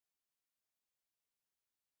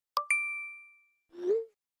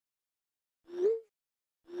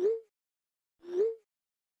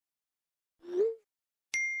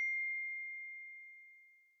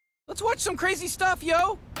Let's watch some crazy stuff,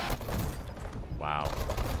 yo. Wow.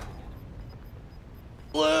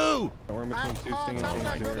 Blue! We're in between two stinging things.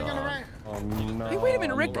 No. Hey, wait a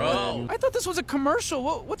minute, Rick. Bro. I thought this was a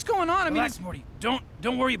commercial. What's going on? I mean, relax, Morty. Don't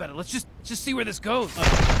worry about it. Let's just see where this goes.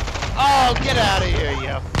 Oh, get out of here,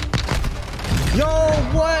 yo. Yo,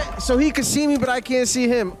 what? So he could see me, but I can't see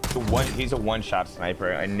him. He's a one-shot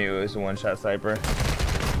sniper. I knew it was a one-shot sniper.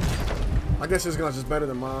 I guess his gun's just better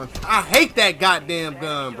than mine. I hate that goddamn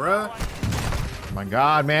gun, bruh. Oh my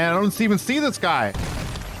God, man. I don't even see this guy.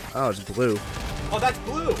 Oh, it's blue. Oh, that's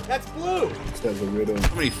blue. That's blue. This guy's a weirdo.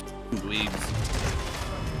 How many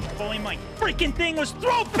dweebs? If only my freaking thing was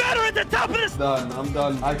throw better at the top of this. Done. I'm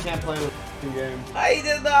done. I can't play with game. I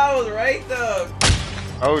did that. I was right though.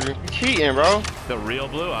 Oh, you're cheating, bro. The real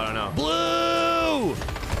blue? I don't know. Blue!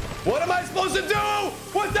 What am I supposed to do?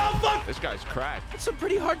 What the fuck? This guy's cracked. That's some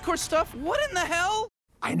pretty hardcore stuff. What in the hell?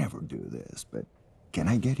 I never do this, but can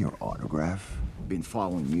I get your autograph? Been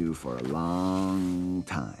following you for a long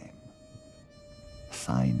time.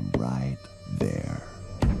 Sign right there.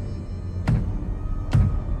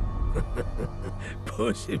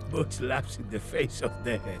 Pussy book slaps in the face of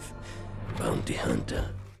death. Bounty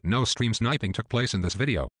hunter. No stream sniping took place in this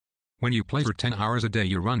video. When you play for 10 hours a day,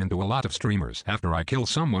 you run into a lot of streamers. After I kill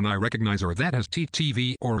someone I recognize or that has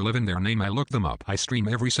TTV or live in their name, I look them up. I stream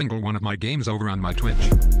every single one of my games over on my Twitch.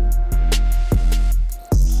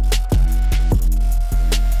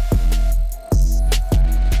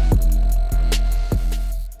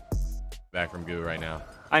 Back from goo right now.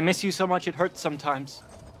 I miss you so much it hurts sometimes.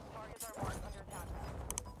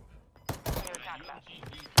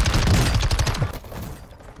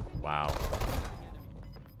 Wow.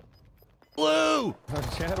 Blue!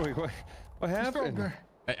 Chadwick, what happened?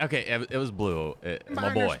 Okay, it was blue.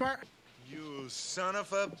 My boy. You son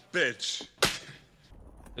of a bitch.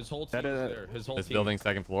 His whole team is there. His whole team. Building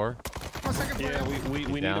second floor. Yeah, we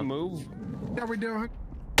need to move. Yeah, we do.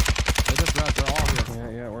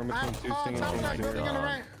 Yeah, we're in between two stinging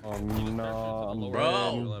things. Oh, no.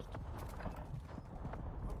 Bro!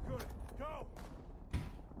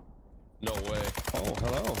 No way. Oh,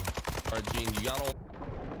 hello. Alright, Gene, you got all...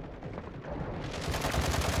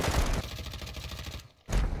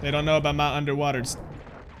 They don't know about my underwaters.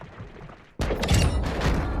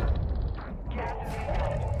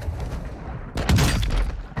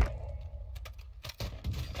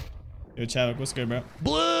 Yo, Chadwick, what's good, bro?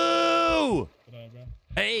 Blue! What up, bro?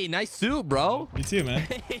 Hey, nice suit, bro. You too, man.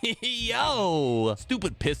 Yo!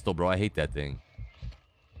 Stupid pistol, bro. I hate that thing.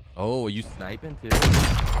 Oh, are you sniping too?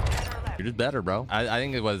 You're just better, bro. I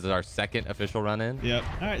think it was our second official run-in. Yep.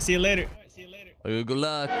 All right, see you later. Good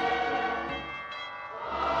luck.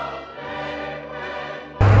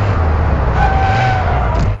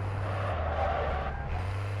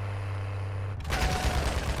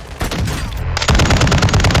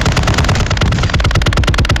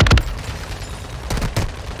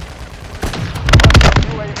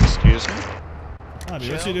 Excuse me?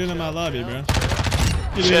 Lobby, what you doing in my lobby, bro?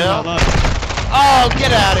 Chill. Oh,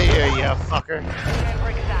 get out of here, you fucker.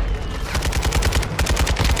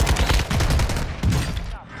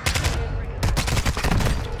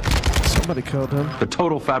 Somebody killed him. A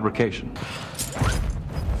total fabrication.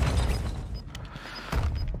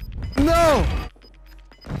 No!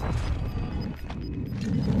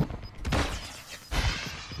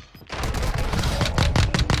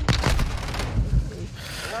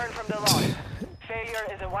 Learn from the loss. Failure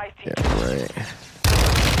is a wise teacher. Yeah, right.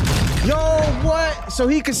 Yo, what? So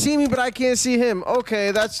he could see me, but I can't see him.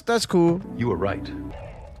 Okay, that's cool. You were right.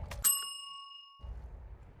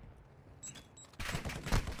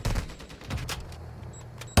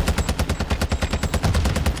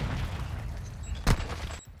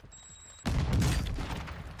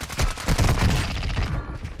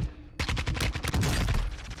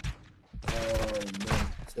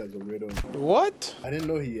 What? I didn't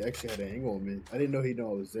know he actually had an angle on me. I didn't know he knew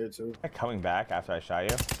I was there too. Coming back after I shot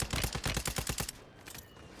you.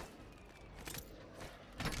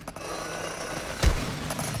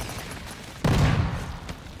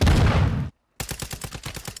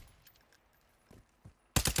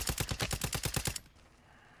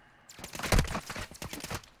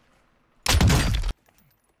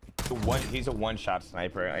 He's a one-shot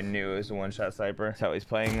sniper. I knew it was a one-shot sniper. So he's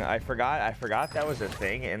playing. I forgot that was a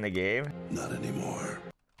thing in the game. Not anymore.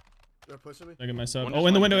 They're pushing me. Look at myself. Oh,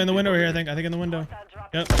 in the window over here. I think in the window.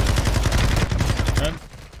 Yep. Yep.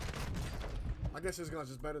 I guess his gun's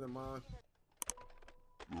just better than mine.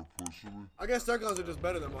 I guess their guns are just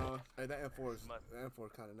better than mine. Hey, that M4 is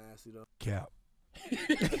kind of nasty though. Cap.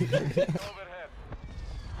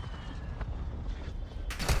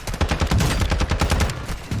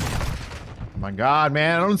 my God,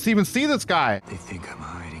 man. I don't even see this guy. They think I'm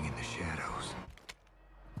hiding in the shadows.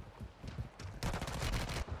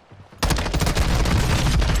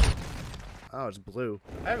 Oh, it's blue.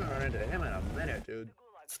 I haven't run into him in a minute, dude.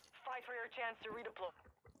 Fight for your chance to redeploy.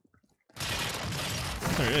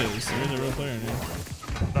 There is. There is a real player in here.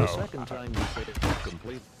 The second time you say it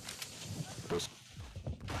complete.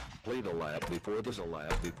 Complete a lab before there's a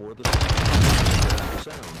lab before the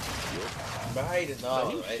sound. But how you didn't know I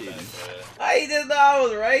was right though, bro? How you didn't know I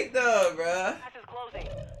was right though, bro? Gas is closing.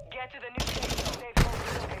 Get to the new safe zone. Safe zone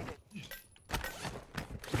located.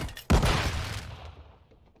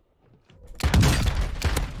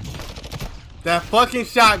 That fucking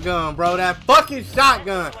shotgun, bro. That fucking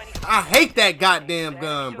shotgun. I hate that goddamn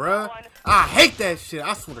gun, bro. I hate that shit.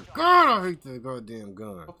 I swear to God, I hate that goddamn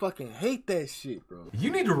gun. I fucking hate that shit, bro.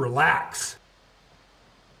 You need to relax.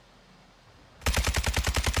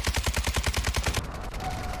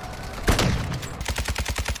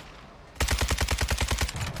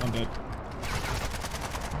 I'm dead.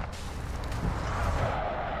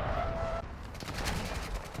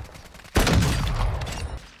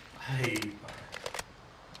 Hey.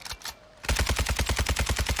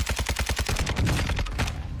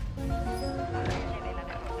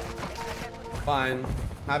 Fine.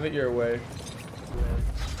 Have it your way.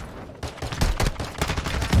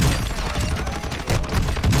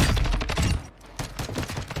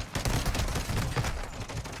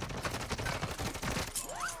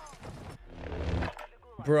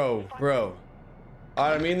 Bro.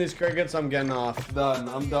 I mean these crickets, I'm getting off. Done.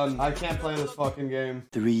 I'm done. I can't play this fucking game.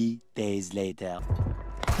 3 days later.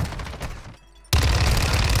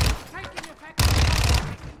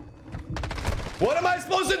 What am I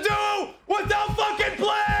supposed to do without fucking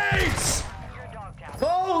plates?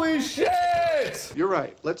 Holy shit! You're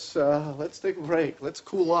right. Let's take a break. Let's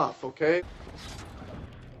cool off, okay?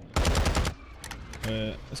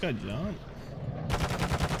 This guy jumped.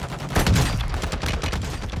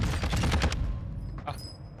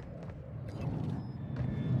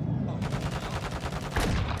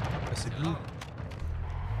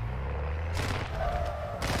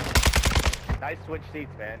 Nice switch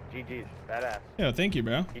seats, man. GG's. Badass. Yeah, thank you,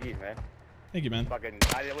 bro. GG's, man. Thank you, man. Fucking,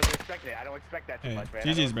 I wasn't expecting it. I don't expect that too much, man.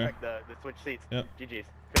 GG's, I don't bro. expect the switch seats. Yep. GG's.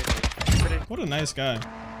 Finish. What a nice guy.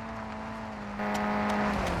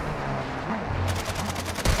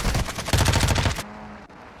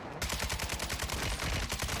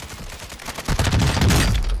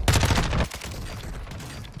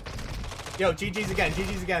 Yo, GG's again.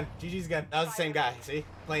 That was the same guy, see?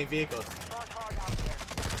 Playing vehicles.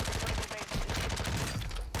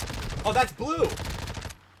 Oh, that's blue!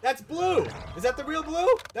 That's blue! Is that the real blue?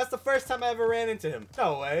 That's the first time I ever ran into him.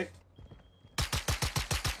 No way.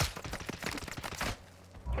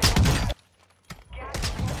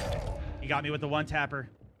 He got me with the one tapper.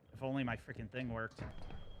 If only my freaking thing worked.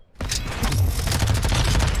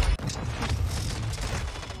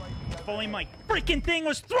 If only my freaking thing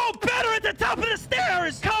was thrown better at the top of the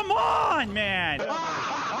stairs! Come on, man!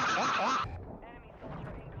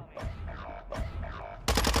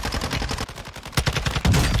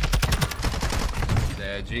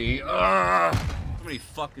 G. So many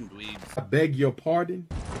fucking dweebs. I beg your pardon?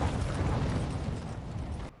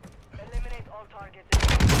 Eliminate all targets.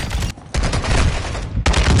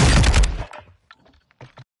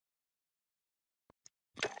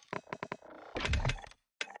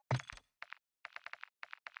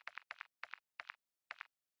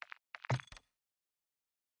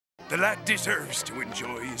 The lad deserves to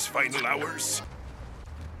enjoy his final hours.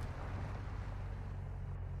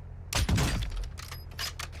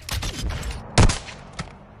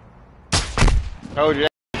 Told you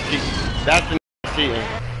that's the cheating.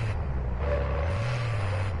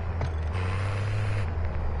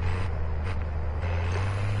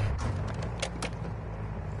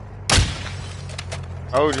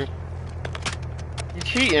 Told you. You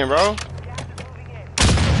cheating, bro.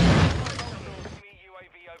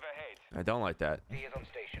 I don't like that.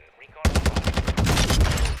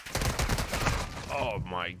 Oh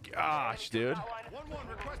my gosh, dude.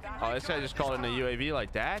 Oh, this guy just called in a UAV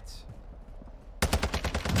like that?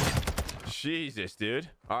 Jesus, dude.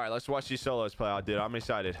 All right, let's watch these solos play out, dude. I'm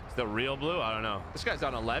excited. Is the real blue? I don't know. This guy's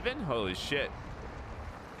on 11? Holy shit.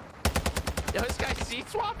 Yo, this guy's seat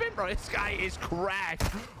swapping? Bro, this guy is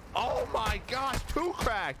cracked. Oh my gosh, too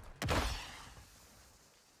cracked.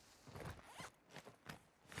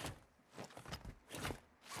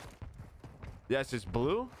 Yes, it's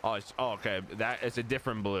blue? Oh, okay. That is a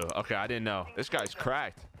different blue. Okay, I didn't know. This guy's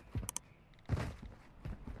cracked.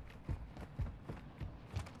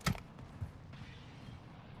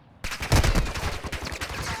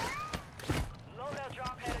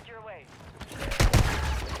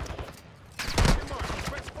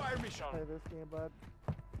 this game, bud?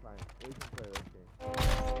 Fine, we can play this game.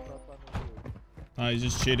 Oh, he's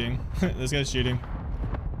just cheating. This guy's cheating.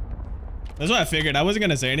 That's what I figured. I wasn't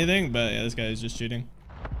gonna say anything, but yeah, this guy is just cheating. Yeah,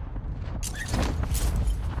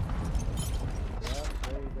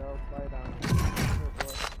 there you go. Slide down.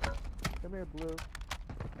 Come here, boy. Come here, Blue.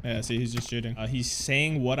 Yeah, see, he's just cheating. He's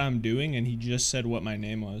saying what I'm doing, and he just said what my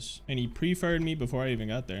name was. And he preferred me before I even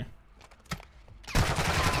got there.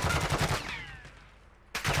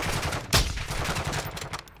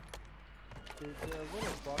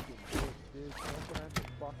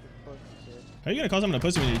 How are you gonna call someone a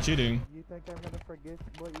pussy when you're cheating? You think I'm gonna forget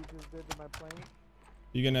what you just did to my plane?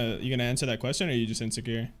 You gonna answer that question, or are you just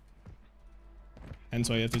insecure? Hence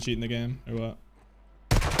why you have to cheat in the game, or what?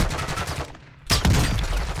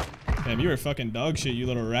 Damn, you were fucking dog shit, you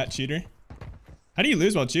little rat cheater. How do you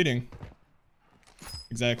lose while cheating?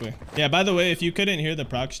 Exactly. Yeah, by the way, if you couldn't hear the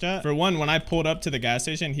proc stat, for one, when I pulled up to the gas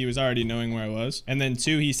station, he was already knowing where I was. And then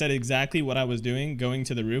two, he said exactly what I was doing, going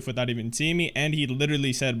to the roof without even seeing me, and he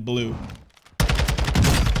literally said blue.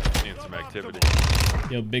 Need some activity.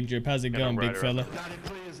 Yo, Big Drip, how's it going, big fella?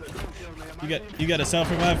 You got a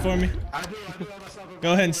self-revive for me?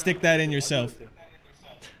 Go ahead and stick that in yourself.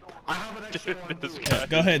 Yeah,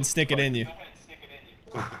 go ahead and stick it in you.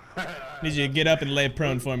 Need you to get up and lay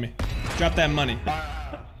prone for me. Drop that money.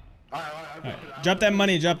 Right. Drop that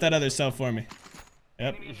money and drop that other self for me.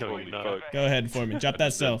 Yep. Go ahead for me. Drop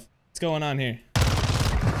that self. What's going on here?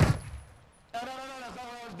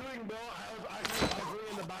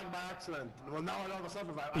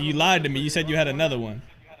 You lied to me. You said you had another one.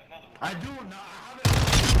 I do not.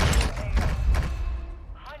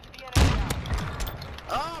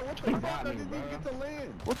 Oh, what the fuck? I didn't even get to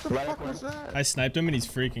land. What the fuck was that? I sniped him and he's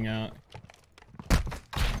freaking out.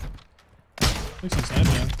 Looks like sniped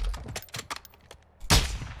him.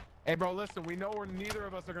 Hey, bro, listen, we know neither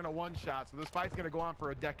of us are going to one-shot, so this fight's going to go on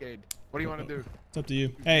for a decade. What do you want to do? It's up to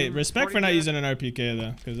you. Hey, respect for not using an RPK,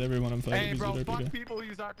 though, because everyone I'm fighting uses RPK. RPK. Fuck people who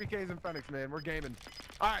use RPKs in Phoenix, man. We're gaming.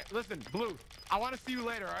 All right, listen, Blue, I want to see you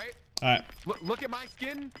later, all right? All right. Look at my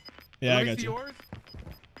skin. Yeah, Let I me got see you. yours.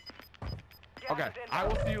 Okay, I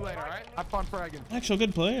will see you later, all right? Have fun fragging. Actual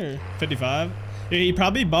good player. 55. Yeah, he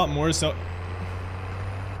probably bought more, so...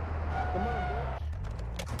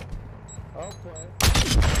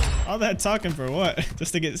 All that talking for what?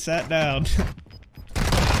 Just to get sat down.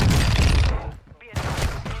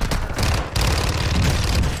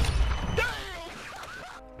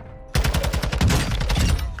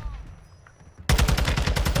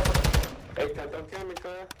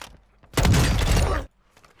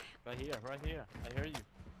 Right here. I hear you.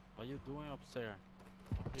 What are you doing upstairs?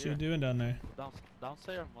 What you doing down there?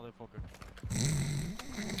 Downstairs, motherfucker.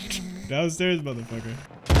 Downstairs, motherfucker.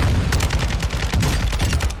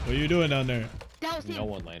 What are you doing down there? That was him. No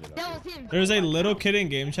one landed. That was him. There's a little kid in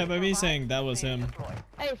game chat by me saying that was him.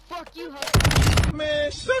 Hey, fuck you,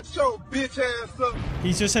 man, shut your bitch ass up.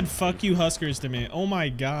 He just said "fuck you, Huskers" to me. Oh my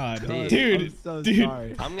god, dude. I'm so dude.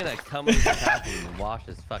 sorry. I'm gonna come into the bathroom and wash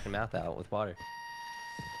his fucking mouth out with water.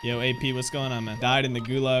 Yo, AP, what's going on, man? Died in the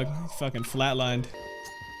gulag. Fucking flatlined.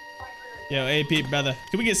 Yo, AP, brother.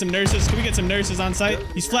 Can we get some nurses? Can we get some nurses on site?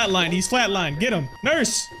 He's flatlined. He's flatlined. Get him.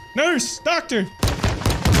 Nurse. Nurse. Doctor.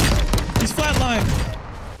 He's flatlined.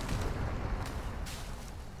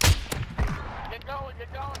 Get going.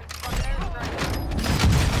 It's fucking airstrike.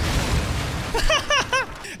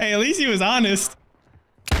 Hey, at least he was honest.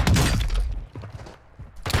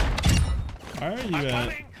 Where are you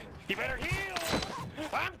at? You better heal.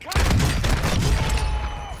 I'm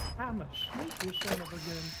I'm a sneaky son of a gun.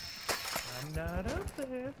 I'm not up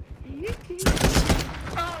there.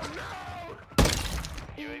 Oh no!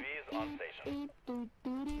 UAV is on station.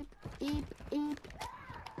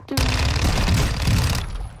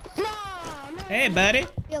 Hey, buddy.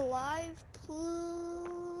 Be alive,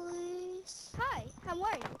 please. Hi, how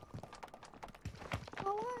are you? How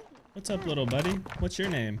are you? What's up, little buddy? What's your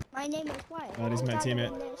name? My name is Wyatt. Oh, he's my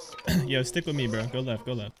teammate. Yo, stick with me, bro. Go left,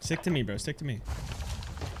 go left. Stick to me, bro. Stick to me.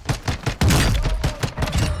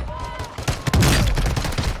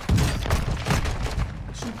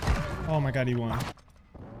 Oh my god, he won.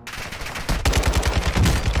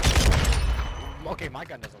 Okay, my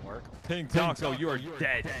gun doesn't work. Ping Taco, you are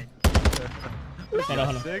dead. Hold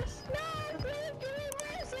on.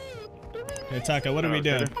 Hey, Taco, what are we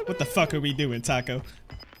doing? What the fuck are we doing, Taco?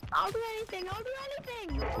 I'll do anything.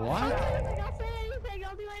 What? I'll say anything.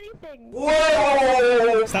 I'll do anything.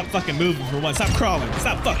 Whoa! Stop fucking moving for once. Stop crawling.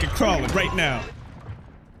 Stop fucking crawling right now.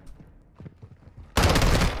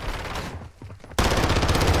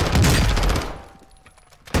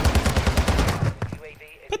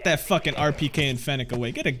 Put Put that fucking RPK and Fennec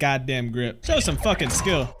away. Get a goddamn grip. Show some fucking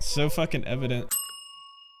skill. So fucking evident.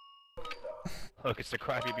 Look, it's the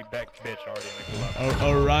crybaby back bitch already in the club.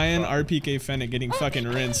 Orion RPK Fennec getting fucking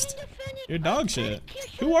rinsed. You're dog shit.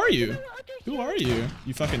 Who are you? Who are you?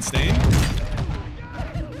 You fucking stain?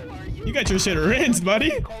 You got your shit rinsed,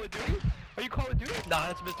 buddy. Are you Call of Duty? Nah,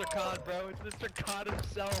 it's Mr. COD, bro. It's Mr. COD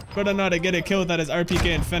himself. Bro don't know how to get a kill without his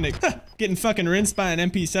RPK and Fennec. Getting fucking rinsed by an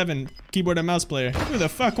MP7 keyboard and mouse player. Who the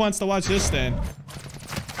fuck wants to watch this stand?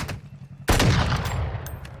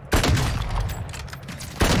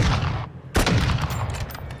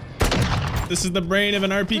 This is the brain of an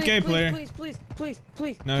RPK player. Please.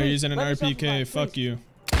 No, you're using an RPK. Fuck you.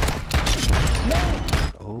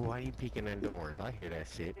 Oh, why are you peeking in the doors? I hear that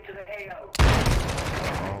shit.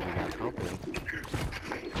 Oh, we got company.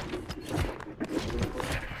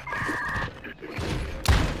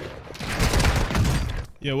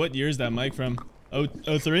 Yo, what year is that mic from?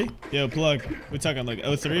 03? Yo, plug. We talking like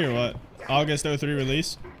 03 or what? August 03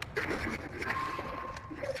 release?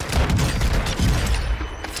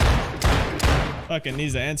 Fucking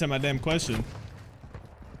needs to answer my damn question.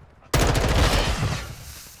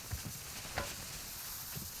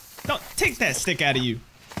 Don't take that stick out of you.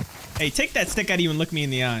 Hey, take that stick out of you and look me in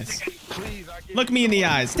the eyes. Look me in the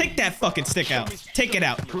eyes. Take that fucking stick out. Take it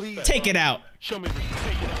out. Take it out. What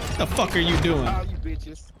the fuck are you doing?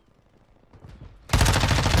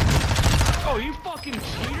 Oh, you fucking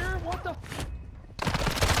cheater? What the?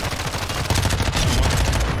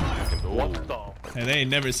 What the? Hey, they ain't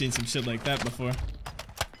never seen some shit like that before.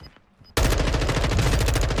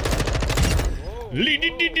 He's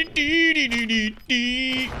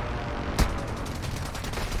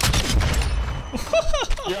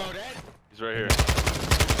right here.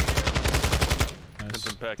 Nice.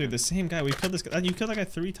 Dude, the same guy. We killed this guy. You killed that guy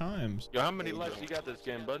 3 times. Yo, how many lives you got this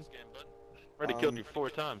game, bud? Already killed you 4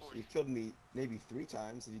 times. You killed me maybe 3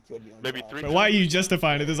 times, and you killed me on maybe 3 times. Why are you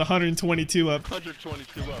justifying it? There's 122 up.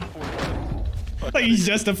 122 up, 4 times. Like he's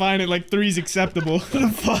justifying it like 3's acceptable. What the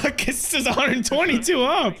fuck? It's just 122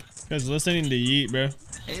 up. Guys listening to Yeet, bro.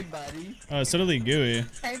 Hey, buddy. Oh, it's totally Gooey.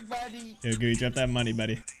 Hey, buddy. Yo, Gooey, drop that money,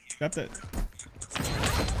 buddy. Drop that.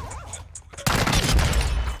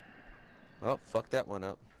 Oh, fuck that one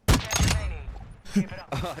up.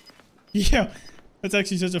 Yeah, that's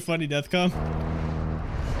actually such a funny death com.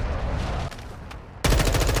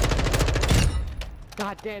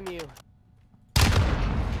 God damn you.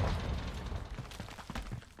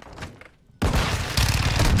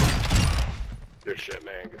 Good shit,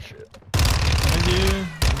 man. Good shit. Thank you.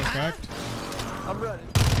 Cracked. I'm running.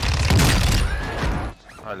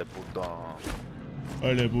 Allez, putain.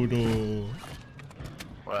 Allez, puto.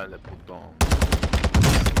 Allez, putain.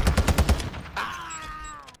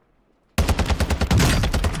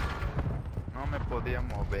 No me podía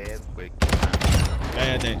mover, güey.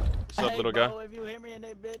 Cállate. What's up, little guy? Bro, if you hear me in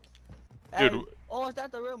that bitch. Dude. Hey, oh, is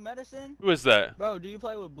that the real medicine? Who is that? Bro, do you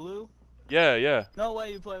play with Blue? Yeah, yeah. No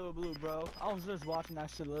way you play with Blue, bro. I was just watching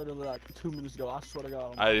that shit literally like 2 minutes ago. I swear to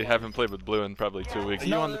God. I haven't played with Blue in probably 2 weeks.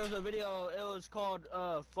 No, there was a video. It was called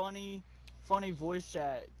funny voice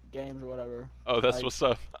chat games or whatever. Oh, that's like, what's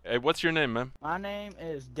up. Hey, what's your name, man? My name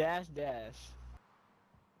is Dash.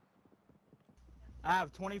 I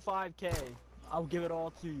have 25K. I'll give it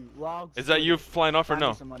all to you. Is that you flying off or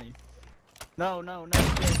no? Some money. No, kill him.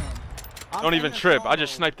 Don't even trip. I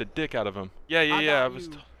just sniped the dick out of him. Yeah.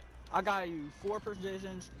 I got you 4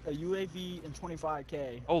 positions, a UAV, and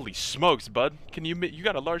 25K. Holy smokes, bud! Can you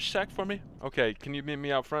got a large sack for me? Okay, can you meet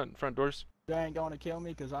me out front doors? You ain't going to kill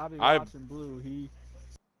me because I'll be watching Blue. He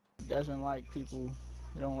doesn't like people.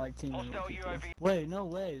 He don't like teaming with people. Wait, no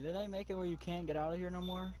way. Did they make it where you can't get out of here no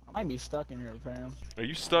more? I might be stuck in here, fam. Are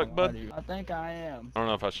you stuck, bud? I think I am. I don't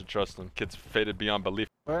know if I should trust them. Kid's faded beyond belief.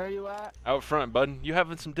 Where are you at? Out front, bud. You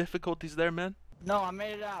having some difficulties there, man? No, I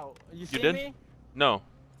made it out. You see did? me? No.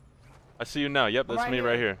 I see you now. Yep, that's me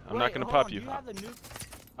right here. I'm not gonna pop you. Do you have the nuke?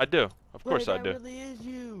 I do. Of course I do. That really is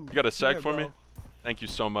you. You got a sack for bro. me? Thank you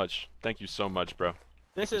so much. Thank you so much, bro.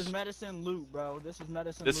 This is medicine loot, bro. This is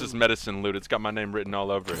medicine loot. This is medicine loot. It's got my name written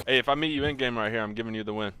all over it. Hey, if I meet you in game right here, I'm giving you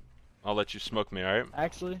the win. I'll let you smoke me, alright?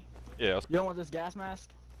 Actually? Yeah. You don't want this gas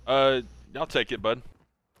mask? I'll take it, bud.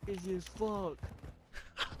 Easy as fuck.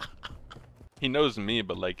 He knows me,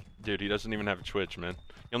 but like, dude, he doesn't even have a Twitch, man.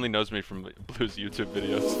 He only knows me from Blue's YouTube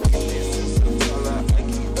videos.